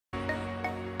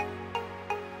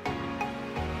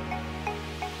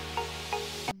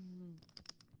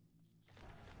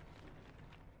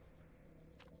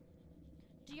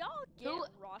get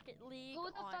Rocket League Who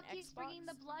the on fuck Xbox. keeps bringing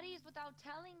the bloodies without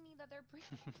telling me that they're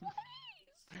bringing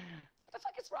bloodies? What the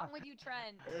fuck is wrong with you,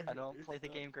 Trent? I don't play the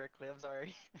game correctly, I'm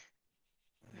sorry.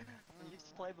 I used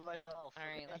to play by myself.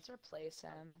 Alright, let's replace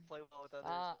him. Play well with others,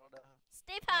 I don't know.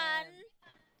 Stefan!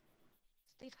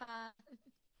 Stefan.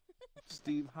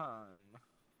 Steve Hahn.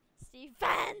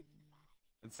 Stefan!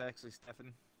 It's actually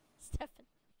Stefan. Stefan.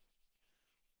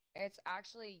 It's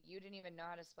actually, you didn't even know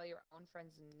how to spell your own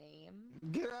friend's name.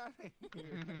 Get out of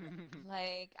here.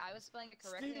 Like, I was spelling it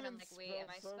correctly, and I'm Steven like, wait,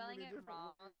 am I spelled so spelling many it different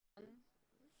wrong?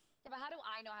 Yeah, but how do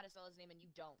I know how to spell his name and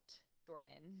you don't,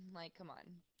 Jordan? Like, come on.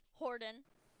 Horden.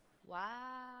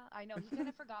 Wow. I know, he kind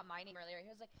of forgot my name earlier.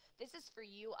 He was like, this is for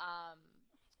you, Ashley.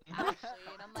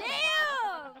 And I'm like,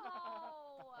 damn! no!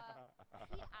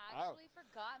 He actually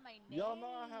forgot my name. Y'all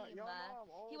know how I'm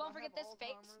old. He won't I forget have this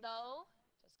face, Alzheimer's. though.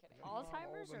 Just kidding.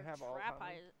 Alzheimer's or have trap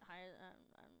Alzheimer's.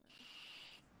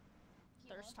 He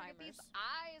thirst won't forget these timers.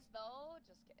 eyes, though.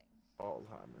 Just kidding.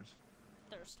 Alzheimer's.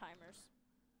 Thirst timers.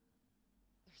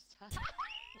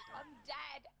 I'm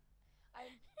dead.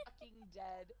 I'm fucking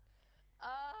dead.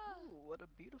 Ooh, what a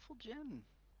beautiful gin.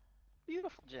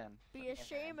 Beautiful gin. Be a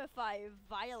shame if I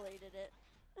violated it.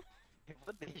 It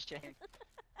would be a shame.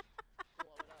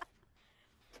 Blow it up.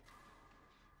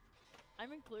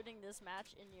 I'm including this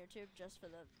match in YouTube just for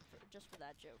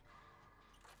that joke.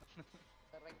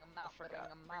 Ring 'em I out, forgot.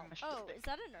 ring 'em out. Oh, is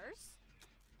that a nurse?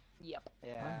 Yep.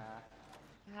 Yeah.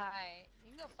 Hi.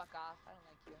 You can go fuck off. I don't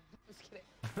like you. Just kidding.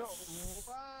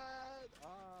 What?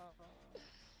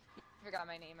 You forgot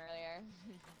my name earlier.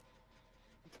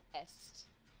 Pissed.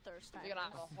 Thirst We're gonna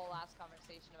have timers. a whole ass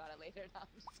conversation about it later. No, I'm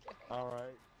just kidding.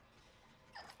 Alright.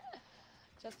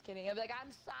 Just kidding. I'll be like,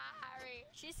 I'm sorry.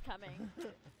 She's coming.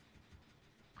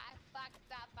 I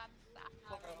fucked up. I'm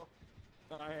sorry.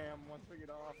 I am once we get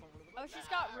off. Oh, she's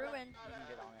got ruined. You can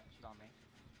get on it. She's on me.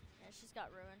 Yeah, she's got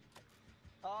ruined.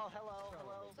 Oh, hello,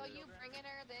 hello. So you bringing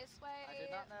her this way? I did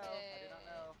not know. I did not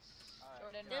know. Alright.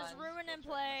 Jordan, There's run. ruin in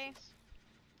play.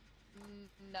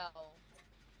 No.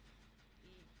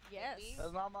 Yes.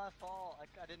 That's not my fault.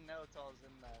 I didn't know until I was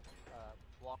in the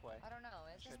walkway. I don't know.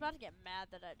 Is She's it? about to get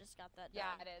mad that I just got that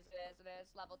Yeah, done. it is. It is. It is.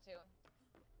 Level 2.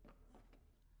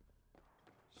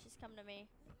 She's coming to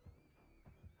me.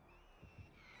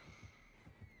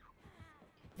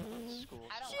 School.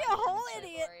 I don't She like a whole this shit,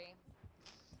 idiot. Lori.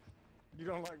 You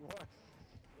don't like what?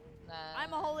 Nah.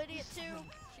 I'm a whole idiot too.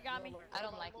 She got me. I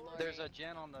don't like Lori. There's a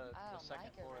gen on I the don't second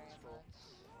like her floor of the very school. much.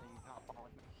 So you can hop on.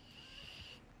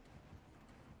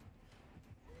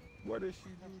 What is she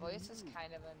Her doing? voice is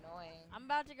kind of annoying. I'm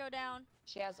about to go down.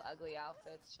 She has ugly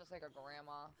outfits, just like her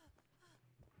grandma.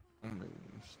 I mean,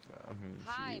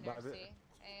 Hi, by, Nursey.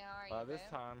 Hey, how are by you, this babe?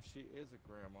 time, she is a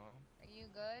grandma. Are you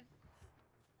good?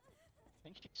 I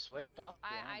think she swiped off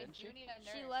the end, I didn't do she? need a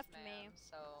nurse, She left ma'am, me.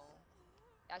 so...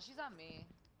 Yeah, she's on me.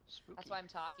 Spooky. That's why I'm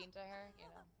talking to her, you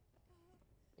know.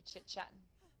 We're chit-chatting.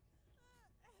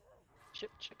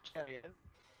 Chip cherry.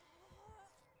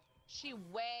 She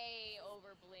way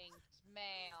overblinked,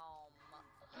 ma'am.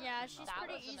 Yeah, she's That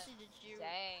pretty was a easy to juke.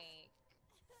 mistake.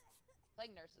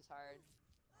 Like nurse is hard.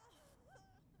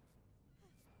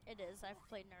 It is. I've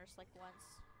played nurse like once.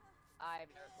 I've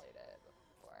never played it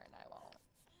before, and I won't.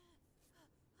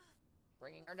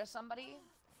 Bringing her to somebody?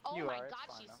 Oh You my are, it's god,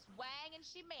 fine, she though. swang and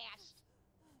she mashed!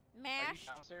 Are you Mash.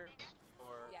 downstairs?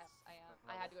 Or... Yes, I am.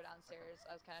 I had to go downstairs.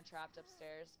 I was kind of trapped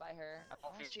upstairs by her. I don't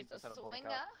Oh, think she she's a knows how to hold a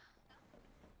swinger. cup.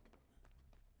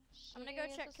 I'm gonna go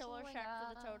She's check a Killer Shack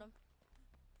for the swinger. totem.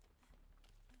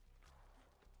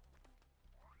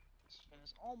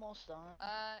 She's almost done.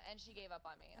 And she gave up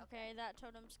on me. Okay, that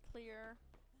totem's clear.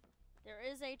 There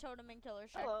is a totem in Killer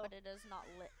Shack, Hello. but it is not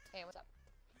lit. Hey, what's up?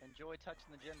 Enjoy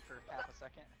touching the gym for half a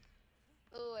second.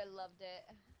 Ooh, I loved it.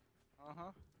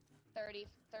 Uh-huh.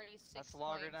 36 That's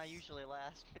longer than I points. usually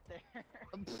last right there.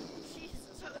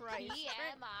 Jesus Christ. Trent,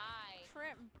 TMI.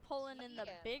 Trent pulling in the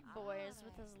big boys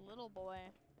with his little boy.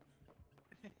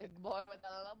 Big boy with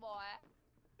a little boy.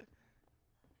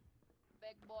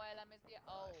 Big boy, let me see.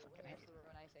 Oh, here's the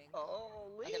ruin, I think.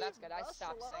 Oh, leave Okay, that's good. I us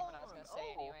stopped saying what I was alone. gonna say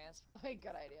Oh. anyways. Probably a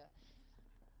good idea.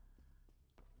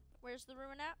 Where's the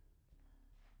ruin at?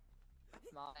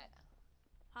 I'm on it.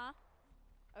 Huh?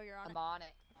 Oh, you're on I'm it. on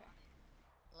it.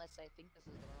 Unless I think this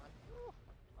is the ruin.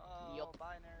 Oh, Yup.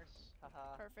 bye, nurse.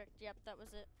 Haha. Perfect. Yep, that was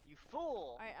it. You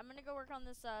fool! Alright, I'm gonna go work on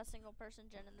this single person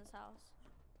gen in this house.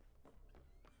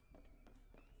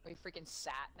 We freaking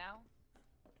sat now?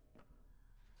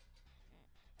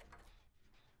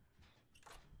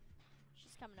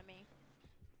 She's coming to me.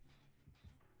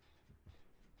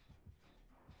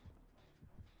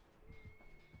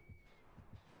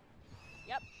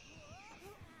 Yep.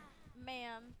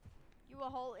 Ma'am. a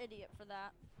whole idiot for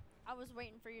that. I was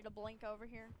waiting for you to blink over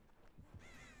here.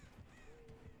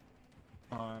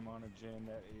 I'm on a gen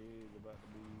that is about to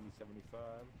be 75.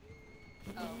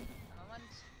 Oh, I'm on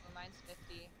mine's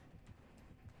 50.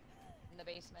 In the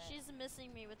basement She's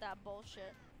missing me with that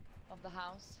bullshit. of the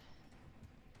house.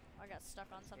 I got stuck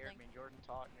on something. Scared me. Jordan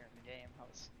talked during the game. That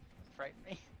was frightened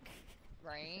me.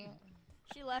 Right?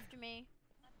 She left me.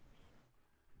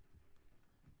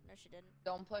 No, she didn't.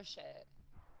 Don't push it.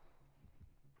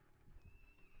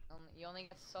 You only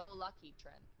get so lucky,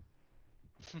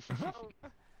 Trent.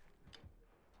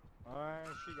 Alright,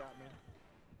 she got me.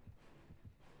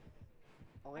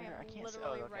 Oh, I where? am I can't literally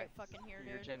see. Oh, okay. right fucking here,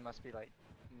 Your dude. gen must be like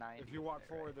 90. If you walk right?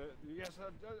 forward, yes,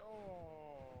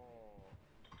 oh.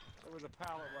 There was a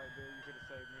pallet right there. You could have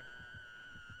saved me.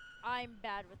 I'm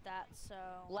bad with that, so.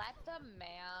 Let the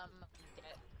ma'am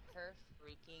get her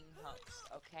freaking hooks,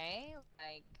 okay?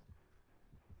 Like,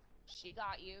 she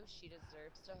got you. She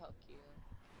deserves to hook you.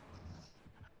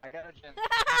 I got a gen.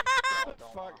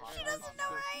 Fuck. She doesn't know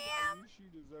where I am. She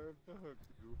deserved to hook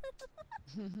you.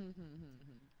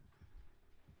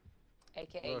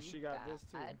 AKA, Well, you she got this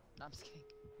too. bad. No, I'm just kidding.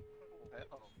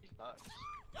 Oh, he sucks.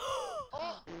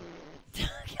 Oh!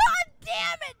 God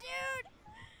damn it, dude!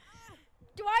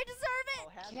 Do I deserve it? Oh,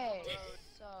 Hatch on Okay, the road.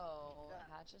 so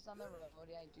hatches on the road.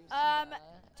 Yeah, I do see that.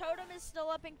 Totem is still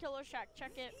up in Killer Shack.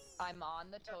 Check it. I'm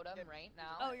on the totem right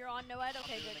now. Oh, you're on Noed?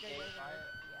 Okay, doing good, the good, gate good, fire.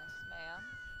 good. Yes, ma'am.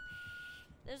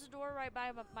 There's a door right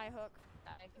by my hook.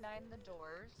 99 the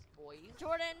doors, boys.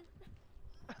 Jordan!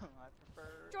 I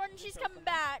prefer. Jordan, she's coming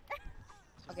back.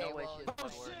 There's Okay, no way well- she's Oh,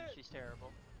 blood word. shit. She's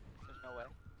terrible. There's no way.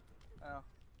 Oh,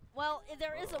 Well,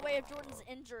 there is a way if Jordan's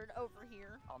injured over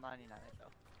here. I'll 99 it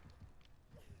though.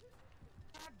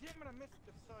 God damn it, I missed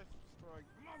the decisive strike.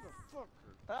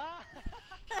 Motherfucker. Ah!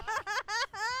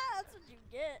 That's what you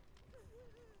get.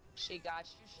 She got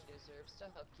you. She deserves to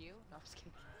hook you. No, I'm just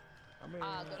kidding. I mean, Go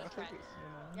to I think Trent. it, you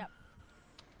know. Yep.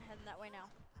 Heading that way now.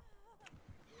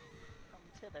 Come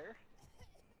thither.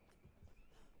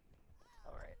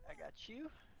 Alright, I got you.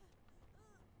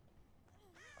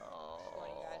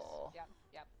 Going, you guys. Oh. Yep,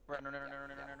 yep. Run, run, run, yep, run, run,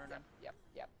 yep, run, run, yep, run. Yep,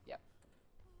 yep, yep.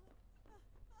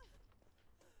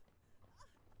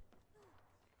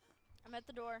 I'm at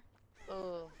the door.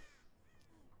 Ugh.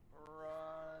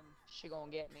 Run. She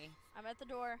gonna get me. I'm at the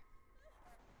door.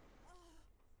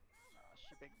 Oh,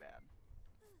 she big bad.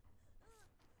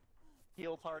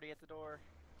 Heal party at the door.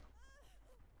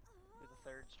 For the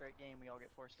third straight game, we all get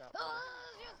forced out.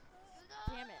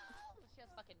 Damn it. She has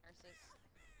fucking nurses.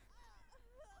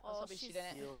 Oh, Also, she she's-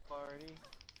 didn't. Heal party.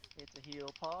 It's a heal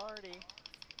party.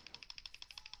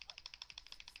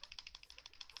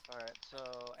 Alright, so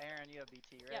Aaron, you have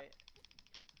BT, right? Yep.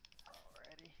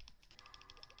 Alrighty.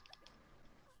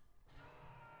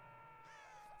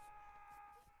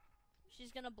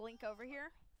 She's gonna blink over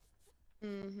here.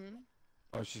 Mm-hmm.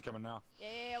 Oh, she's coming now.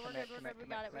 Yeah, we're Commit, good, we're commit, good. We commit,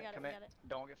 got it, we commit, got it, we commit. got it.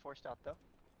 Don't get forced out though.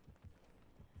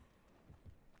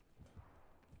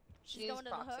 She's going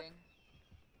to the hook. proxying.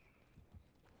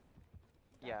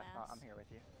 Yeah, Dumbass. I'm here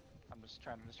with you. I'm just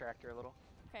trying to distract her a little.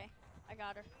 Okay, I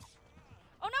got her.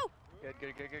 Oh no! Good,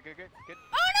 good, good, good, good, good, good.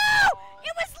 Oh no!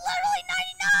 It was literally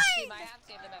She 99! might have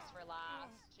saved the best for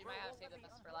last. She might have saved the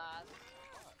best for last.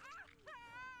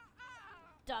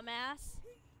 Dumbass.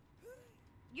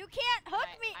 You can't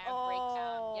hook me! I have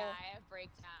breakdown. Oh. Yeah, I have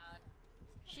breakdown.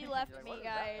 She left You're like, me, "What is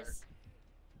that guys.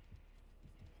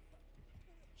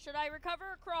 Should I recover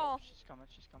or crawl? She's coming,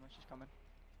 she's coming, she's coming.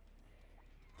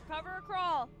 Recover or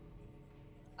crawl?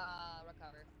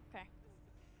 Recover. Okay.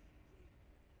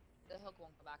 The hook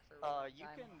won't go back for a really long You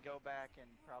time. can go back and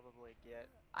probably get.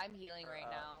 I'm healing right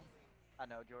now. I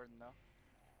know Jordan though.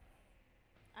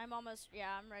 I'm almost,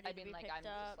 yeah, I'm ready I to mean, be like, picked I'm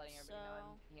up, just letting so... everybody know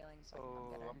I'm healing so I can come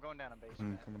get Oh, her. I'm going down a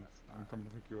basement. I'm coming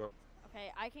to pick you up.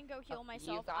 Okay, I can go heal You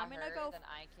myself. got I'm gonna her, go... then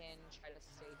I can try to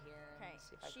stay here Okay, and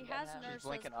see if I she can has get him. nurse- She's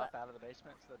blinking Nurses, up out of the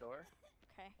basement to the door.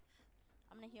 Okay.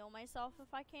 I'm gonna heal myself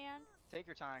if I can.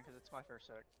 Take your time, cause it's my first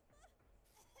hook.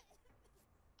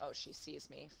 Oh, she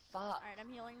sees me. Fuck. Alright, I'm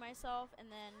healing myself,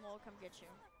 and then we'll come get you.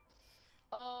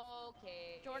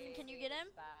 Okay. Jordan, can you get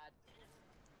him? it's Bad.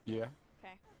 Yeah.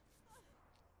 Okay.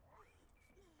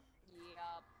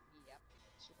 Yep. Yep.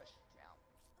 She pushed me out.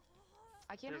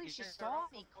 I can't Dude, believe she you saw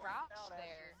can- me crouched out,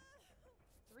 there.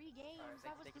 3 games. Alright,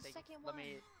 That was take it, the take it. second Let one.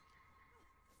 me.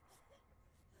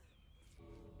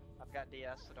 I've got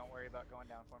DS, so don't worry about going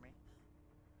down for me.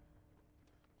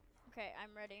 Okay, I'm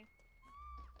ready.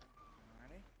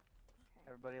 Alrighty.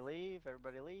 Everybody leave.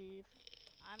 Everybody leave.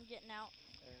 I'm getting out.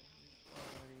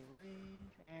 Everybody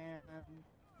leave and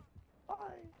bye.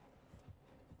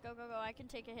 Go, go, go. I can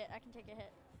take a hit. I can take a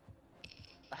hit.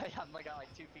 I'm like got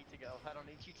like 2 feet to go. I don't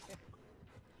need you to.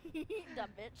 Dumb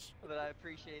bitch. But I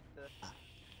appreciate the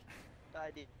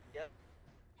idea. Yep.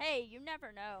 Hey, you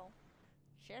never know.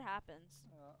 Shit happens.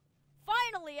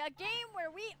 Finally, a game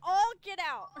where we all get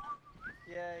out.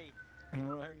 Yay.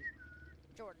 Right.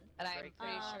 Jordan. And I'm Break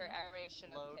pretty down. sure everybody should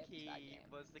have Low picked key that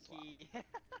game was the as well. key.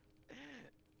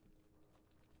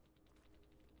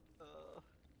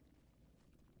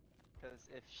 Because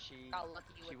if she Got lucky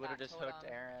she with would have that just hooked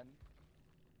totem. Aaron.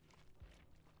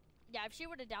 Yeah, if she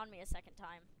would have downed me a second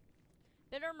time.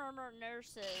 Bitter Murmur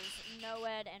nurses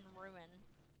Noed and Ruin.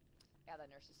 Yeah, the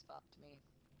nurses fucked me.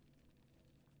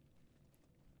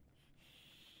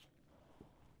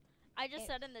 I just It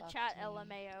said in the fucked chat me.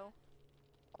 LMAO.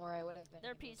 Or I would have been.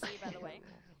 They're able PC, by the way.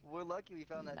 We're lucky we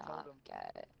found that not totem.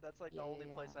 get. That's like the only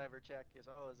place Yeah. I ever check is,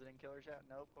 oh, is it in Killer Shack?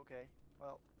 Nope, okay.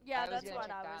 Well, Yeah, I was that's gonna what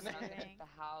check I that, was and I was gonna doing. check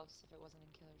the house if it wasn't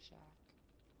in Killer Shack.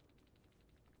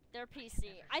 They're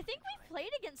PC. I think we've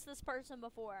played against this person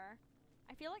before.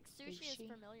 I feel like Sushi is she?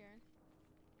 familiar.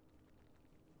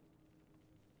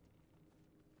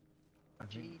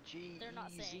 GG. They're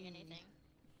not saying easy. anything.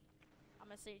 I'm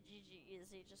gonna say GG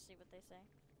easy, just see what they say.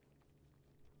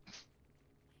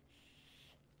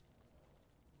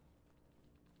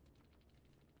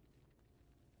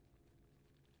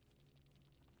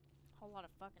 Whole lot of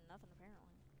fucking nothing apparently.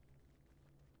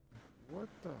 What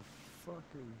the fuck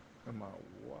am I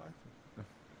watching?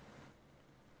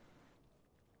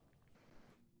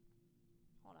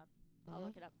 Hold on. I'll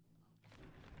look it up.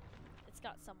 It's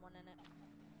got someone in it.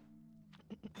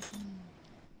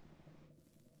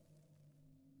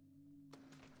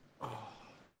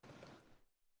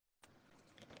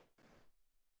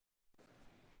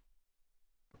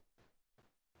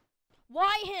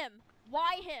 Why him?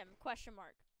 Why him? Question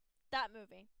mark. That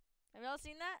movie. Have y'all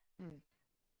seen that?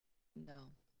 No.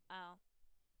 Oh.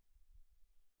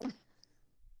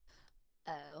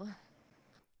 Oh.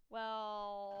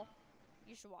 Well,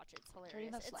 you should watch it. It's Turning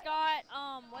hilarious. the It's slide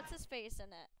got what's his face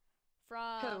in it?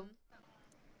 From Who?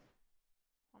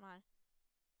 Hold on.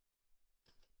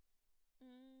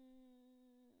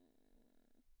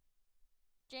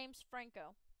 James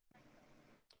Franco.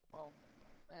 Well,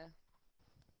 eh.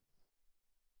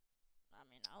 I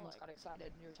mean, I I almost like. got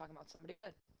excited. You were talking about somebody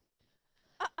good.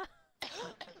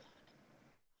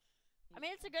 I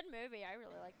mean, it's a good movie. I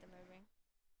really like the movie.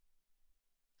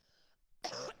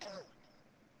 Okay,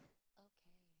 my throat.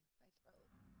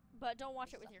 But don't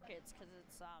watch it with your kids because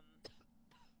it's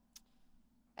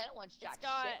I don't watch jack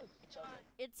got- shit with my children.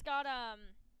 it's got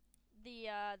the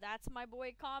That's My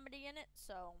Boy comedy in it.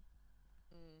 So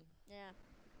yeah.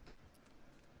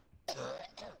 Don't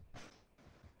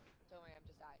worry, I'm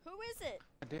just dying. Who is it?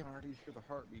 Damn, I already hear the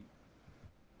heartbeat.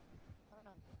 I don't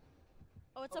know.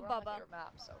 Oh, it's But a we're on my Bubba. favorite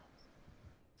map, so.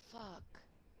 Fuck.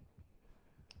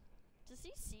 Does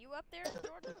he see you up there,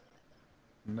 Jordan?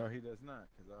 No, he does not,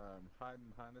 because I'm hiding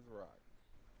behind his rock.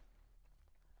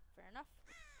 Fair enough.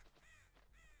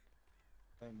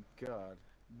 Thank God.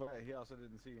 But he also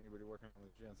didn't see anybody working on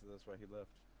the gen, so that's why he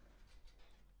left.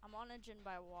 I'm on a gin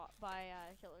by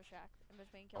Killer Shack. In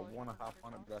between I Killer want to Shack hop and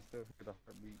on it, but I still hear the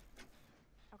heartbeat.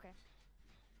 Okay.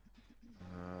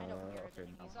 I don't hear it Okay,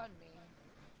 anymore. He's on me.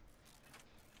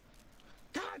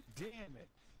 God damn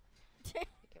it!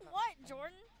 What,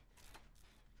 Jordan?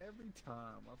 Every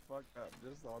time I fuck up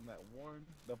just on that one,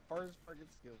 the first fucking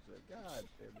skill set. God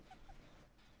damn it.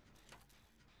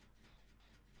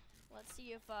 Let's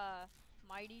see if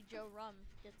Mighty Joe Rum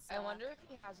gets. I wonder if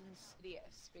he has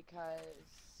Insidious,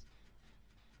 because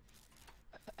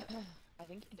I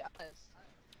think he does.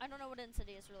 I don't know what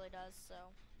Insidious really does, so.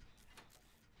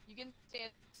 You can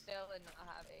stand still and not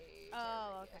have a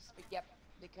Oh, radius. But yep,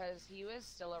 because he was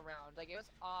still around. Like, it was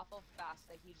awful fast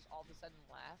that he just all of a sudden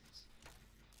left.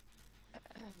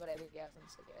 But I think he has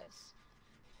Insidious.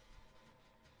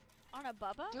 On a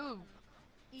Bubba? Dude,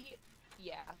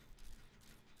 yeah.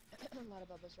 A lot of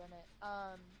Bubbas run it.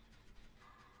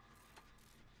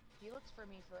 He looks for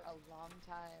me for a long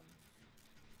time.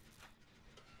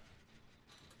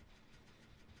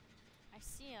 I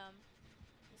see him.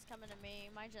 He's coming to me.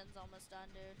 My gen's almost done,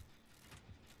 dude.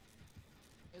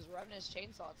 He was rubbing his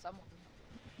chainsaw at someone.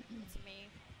 It's me.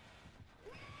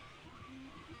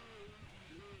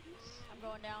 I'm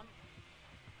going down.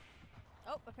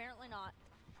 Oh, apparently not.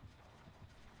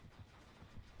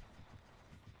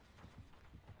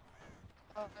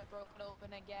 Oh, I broke it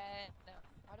open again.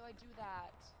 Why do I do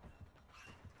that?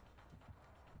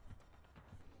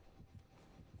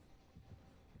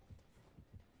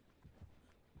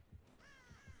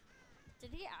 Did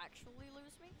he actually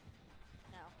lose me?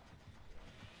 No.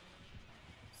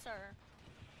 Sir.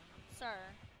 Sir.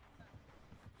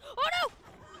 Oh no!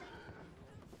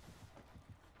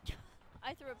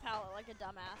 I threw a pallet like a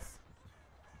dumbass.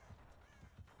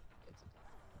 It's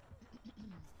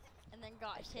And then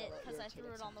got I feel hit it because I threw it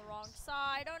irritated on the wrong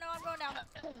side. Oh no, I'm going down.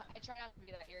 I try not to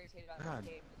be that irritated on God.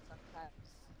 this game, but sometimes.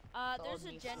 There's a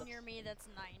me gen flips near me me. that's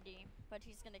 90, but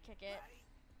he's gonna kick it.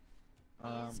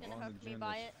 I'm He's gonna on hook the me gen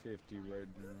by that's 50 right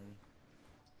now.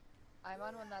 I'm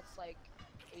on one that's like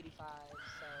 85,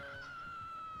 so.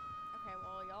 Okay,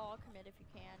 well y'all commit if you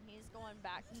can. He's going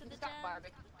back to the He's got gen.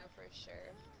 barbecue for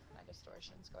sure. My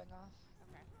distortion's going off.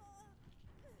 Okay.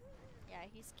 Yeah,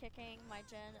 he's kicking my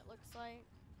gen. It looks like.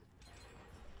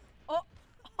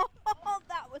 Oh,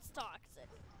 that was toxic.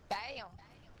 Bam!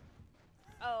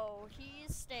 Oh,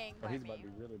 he's staying Oh, by he's me. about to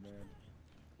be really mad.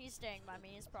 He's staying by me.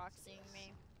 He's proxying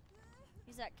me.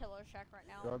 He's at Killer Shack right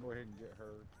now. Y'all go ahead and get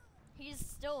her. He's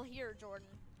still here, Jordan.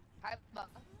 Hi,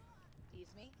 Bubba.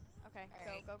 Tease me. Okay,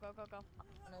 Alright. go.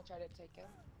 I'm gonna try to take him.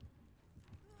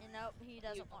 And nope, he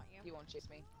doesn't want you. He won't chase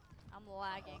me. I'm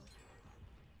lagging.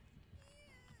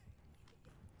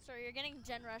 So you're getting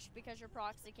gen rush because you're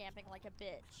proxy camping like a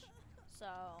bitch. So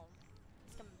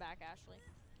he's coming back, Ashley.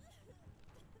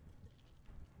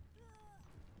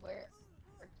 Where?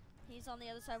 He's on the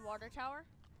other side water tower.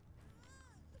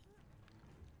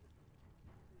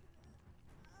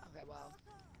 Okay, well.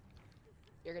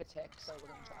 You're gonna tick, so we're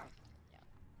gonna try.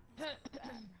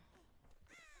 Yeah.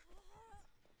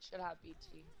 Should have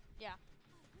BT. Yeah.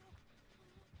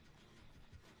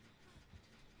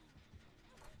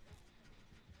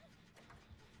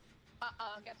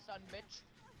 Get stunned, bitch.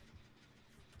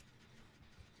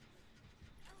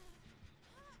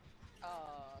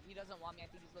 He doesn't want me. I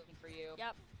think he's looking for you.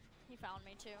 Yep. He found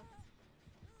me too.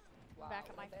 Wow, Back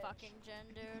at what my a bitch. fucking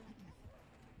gen, dude.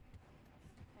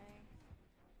 Okay.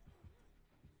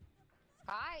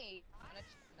 Hi.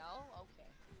 No? Okay.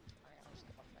 Alright, I'll just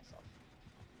go fuck myself.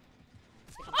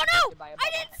 Oh no! Goodbye, I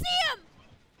Bubba. didn't see him!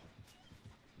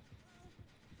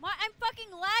 I'm fucking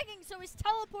lagging, so he's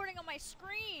teleporting on my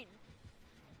screen.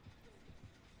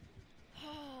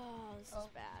 Oh, this is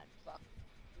bad. Fuck.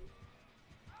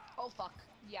 Oh fuck.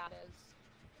 Yeah, it is.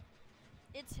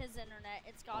 It's his internet.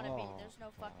 It's gotta be. There's no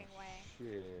fucking way.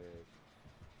 Shit.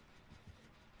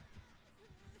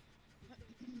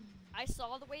 I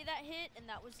saw the way that hit, and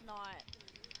that was not.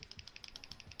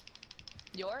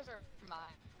 Yours or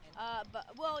mine?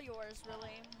 Well, yours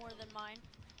really more than mine.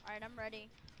 All right, I'm ready.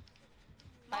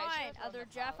 I should've Mine, thrown other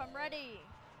the Jeff, I'm pallet. ready.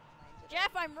 Mine didn't.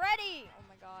 Jeff, I'm ready. Oh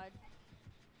my god.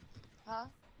 Huh?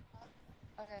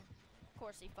 Okay. Of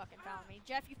course he fucking found me.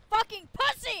 Jeff, you fucking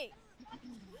pussy!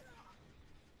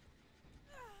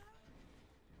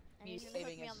 And he's He's gonna hook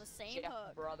saving me his on the same Jeff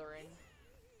hook. brotherin.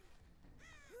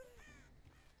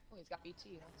 Oh, he's got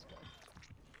BT. That's good.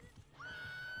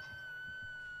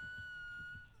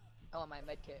 Oh, my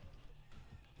med kit.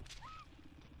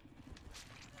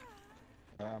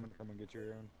 I'm gonna come and get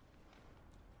your own.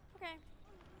 Okay.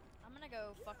 I'm gonna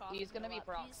go fuck off. He's and gonna heal be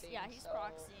up. proxying, Yeah, he's so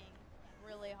proxying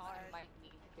really hard. I might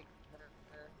need to pick her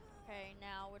Okay,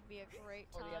 now would be a great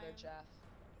or time. the other Jeff.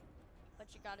 But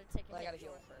you gotta take a But I hit. gotta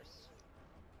heal her first.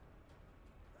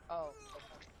 Oh.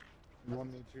 You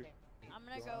want me to? I'm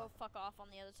gonna go fuck off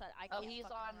on the other side. I Oh, can't he's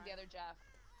fucking on run. the other Jeff.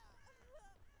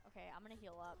 Okay, I'm gonna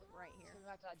heal up right here. He's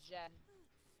back to that Jen.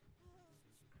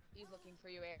 He's looking for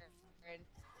you, Aaron.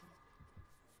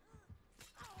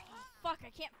 Fuck,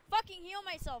 I can't fucking heal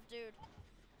myself, dude.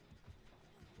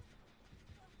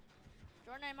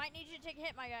 Jordan, I might need you to take a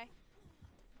hit, my guy.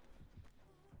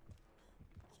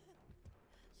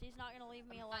 So he's not gonna leave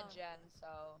me alone. Not Jen,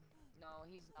 so no,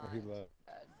 he's Oh, not. he left.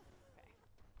 Dead. Okay.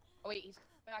 Oh wait, he's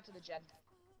coming back to the Jen.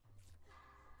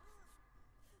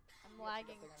 I'm Yes,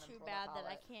 lagging they're gonna too throw bad that that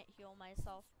I pallet. can't heal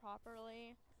myself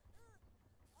properly.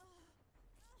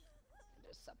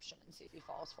 Deception and see if he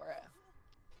falls for it.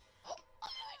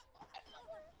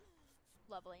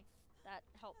 Lovely. That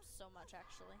helps so much,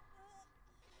 actually.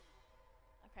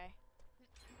 Okay.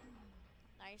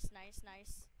 Nice, nice,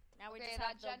 nice. Now we Okay, just that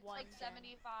have the Jen's one like gen.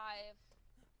 75.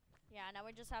 Yeah, now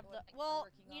we just have What the. are you Well,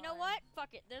 working you know on? what?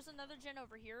 Fuck it. There's another gen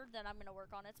over here that I'm gonna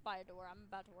work on. It's by a door. I'm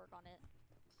about to work on it.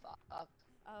 Fuck.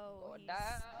 Oh, Going he's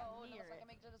down. near Unless I it. can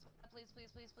make it to this one. Please,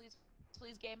 please, please, please,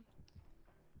 please, game.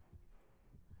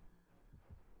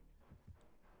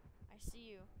 I see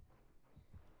you.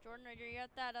 Jordan, are you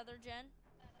at that other gen?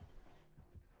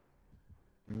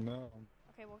 No.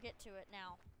 Okay, we'll get to it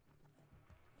now.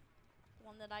 The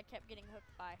one that I kept getting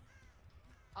hooked by.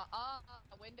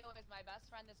 A window is my best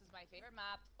friend. This is my favorite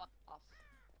map. Fuck off.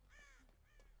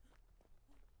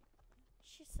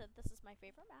 She said this is my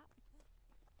favorite map.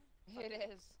 It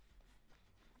is.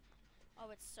 Oh,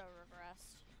 it's so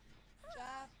regressed.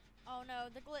 Jeff. Oh no,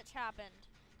 the glitch happened.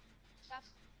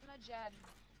 Jeff's in a Jen.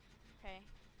 Okay.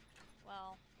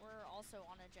 Well, we're also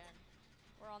on a gen.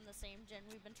 We're on the same gen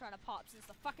we've been trying to pop since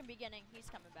the fucking beginning. He's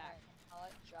coming back. Alright, I'll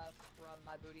let Jeff run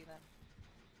my booty then.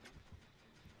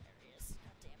 There he is.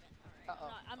 God damn it. Alright.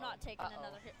 Uh-oh. I'm not taking Uh-oh.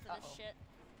 another hit for this Uh-oh. shit.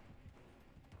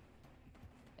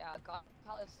 Yeah,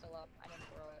 Kyle is still up. I didn't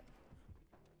throw it.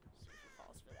 See if he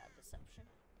falls for that deception.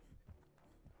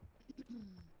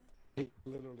 He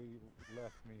literally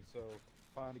left me, so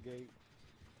find the gate.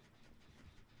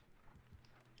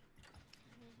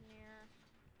 He's near.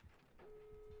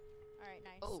 Alright,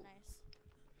 nice, Oh. nice.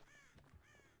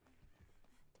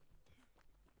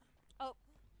 Oh,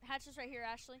 hatch is right here,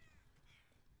 Ashley.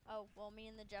 Oh, well, me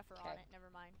and the Jeff are on Okay. it. Never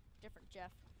mind. Different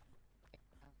Jeff.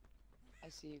 I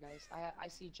see you guys. I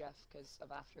see Jeff because of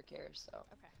aftercare, so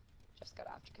Okay. Jeff's got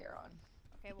aftercare on.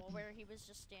 Okay, well, where he was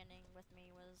just standing with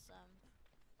me was,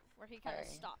 where he kind of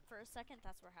Alright. stopped for a second.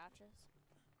 That's where hatch is.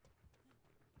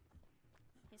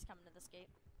 He's coming to this gate.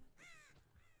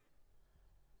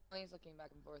 He's looking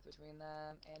back and forth between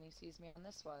them, and he sees me on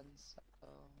this one, so...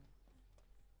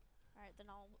 Alright, then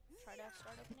I'll try to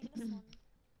start opening this one.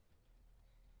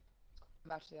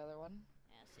 Back to the other one.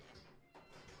 Yeah, see ya.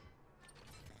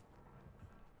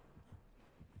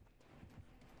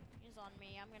 He's on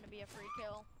me. I'm gonna be a free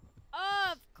kill.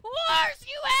 Of course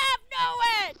you have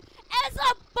Noed! As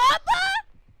a Bubba?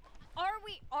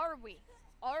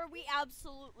 Are we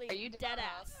absolutely Are you dead dumb?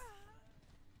 ass?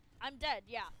 I'm dead,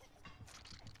 yeah.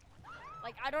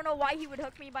 Like, I don't know why he would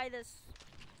hook me by this.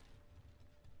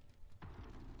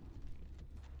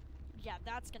 Yeah,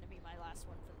 that's gonna be my last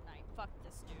one for the night. Fuck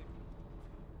this dude.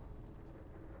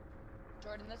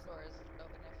 Jordan, this door is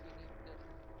open if you need it.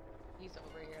 He's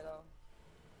over here, though.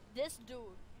 This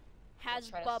dude has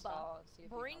Try to Bubba, stall and see if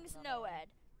he brings comes another one. Noed,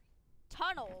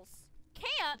 tunnels, Look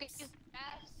at camps. these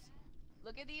jets!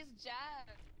 Look at these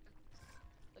jets!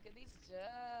 Look at these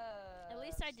jets! At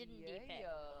least I didn't deep it. Yeah.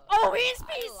 Oh, he's I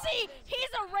PC! like this He's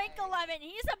a rank guy. 11.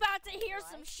 He's about to hear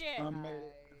some Like shit. this made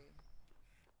it.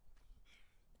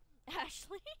 guy.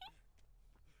 Ashley?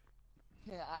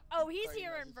 Yeah, Oh, he's Jordan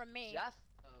hearing knows from me. Jeff,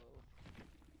 though.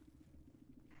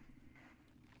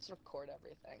 Just record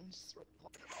everything. Just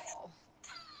record it all.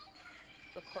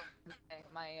 Record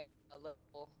my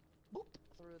little boop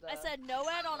through the... I said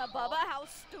Noed on a Bubba? How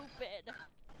stupid.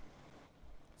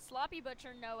 Sloppy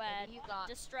Butcher, Maybe Noed, he's not-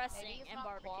 distressing, maybe he's and not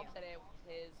barbecue. confident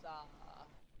with his,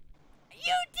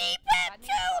 You deep that him name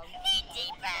too! sounds- He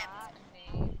deep him! That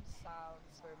name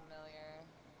sounds familiar.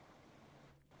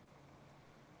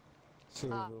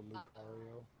 Silver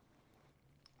Lucario.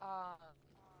 What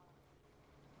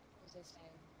was I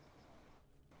saying?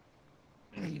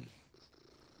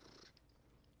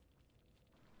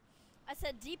 I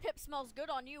said D-Pip smells good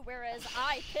on you, whereas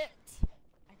I pipped.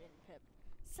 I didn't pip.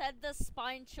 Said the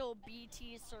Spine Chill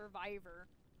BT survivor.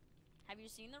 Have you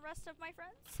seen the rest of my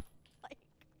friends? Like,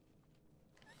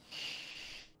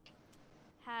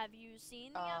 have you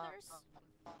seen the others?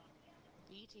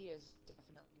 BT is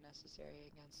definitely necessary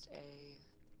against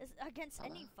a... Is against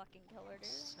any fucking killer, dude.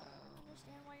 So... I don't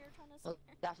understand why you're trying to Well,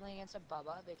 say definitely against a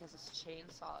Bubba because his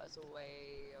chainsaw is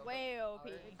way way OP.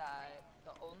 overpowered that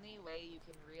the only way you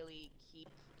can really keep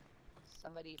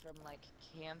somebody from like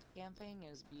camping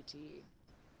is BT.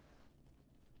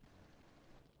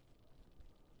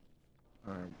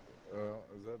 Alright,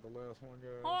 is that the last one,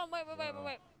 guys? Hold on,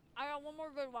 wait. I got one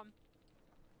more good one.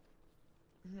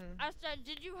 I said,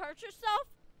 did you hurt yourself?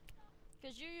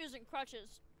 Because you're using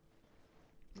crutches.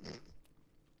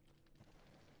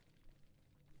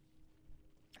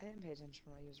 I didn't pay attention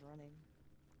while he was running.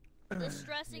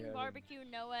 Distressing, Yeah, barbecue,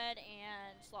 Noed,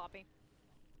 and sloppy.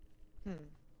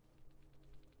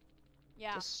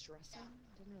 Yeah. Distressing?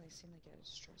 Didn't really seem like a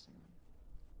distressing one.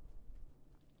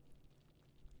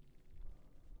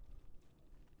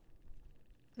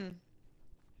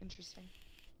 Interesting.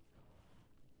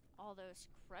 All those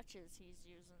crutches he's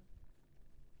using.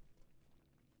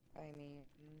 I mean,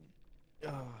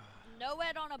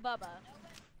 Noed on a Bubba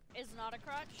is not a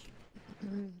crutch.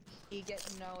 you get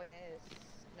no it is.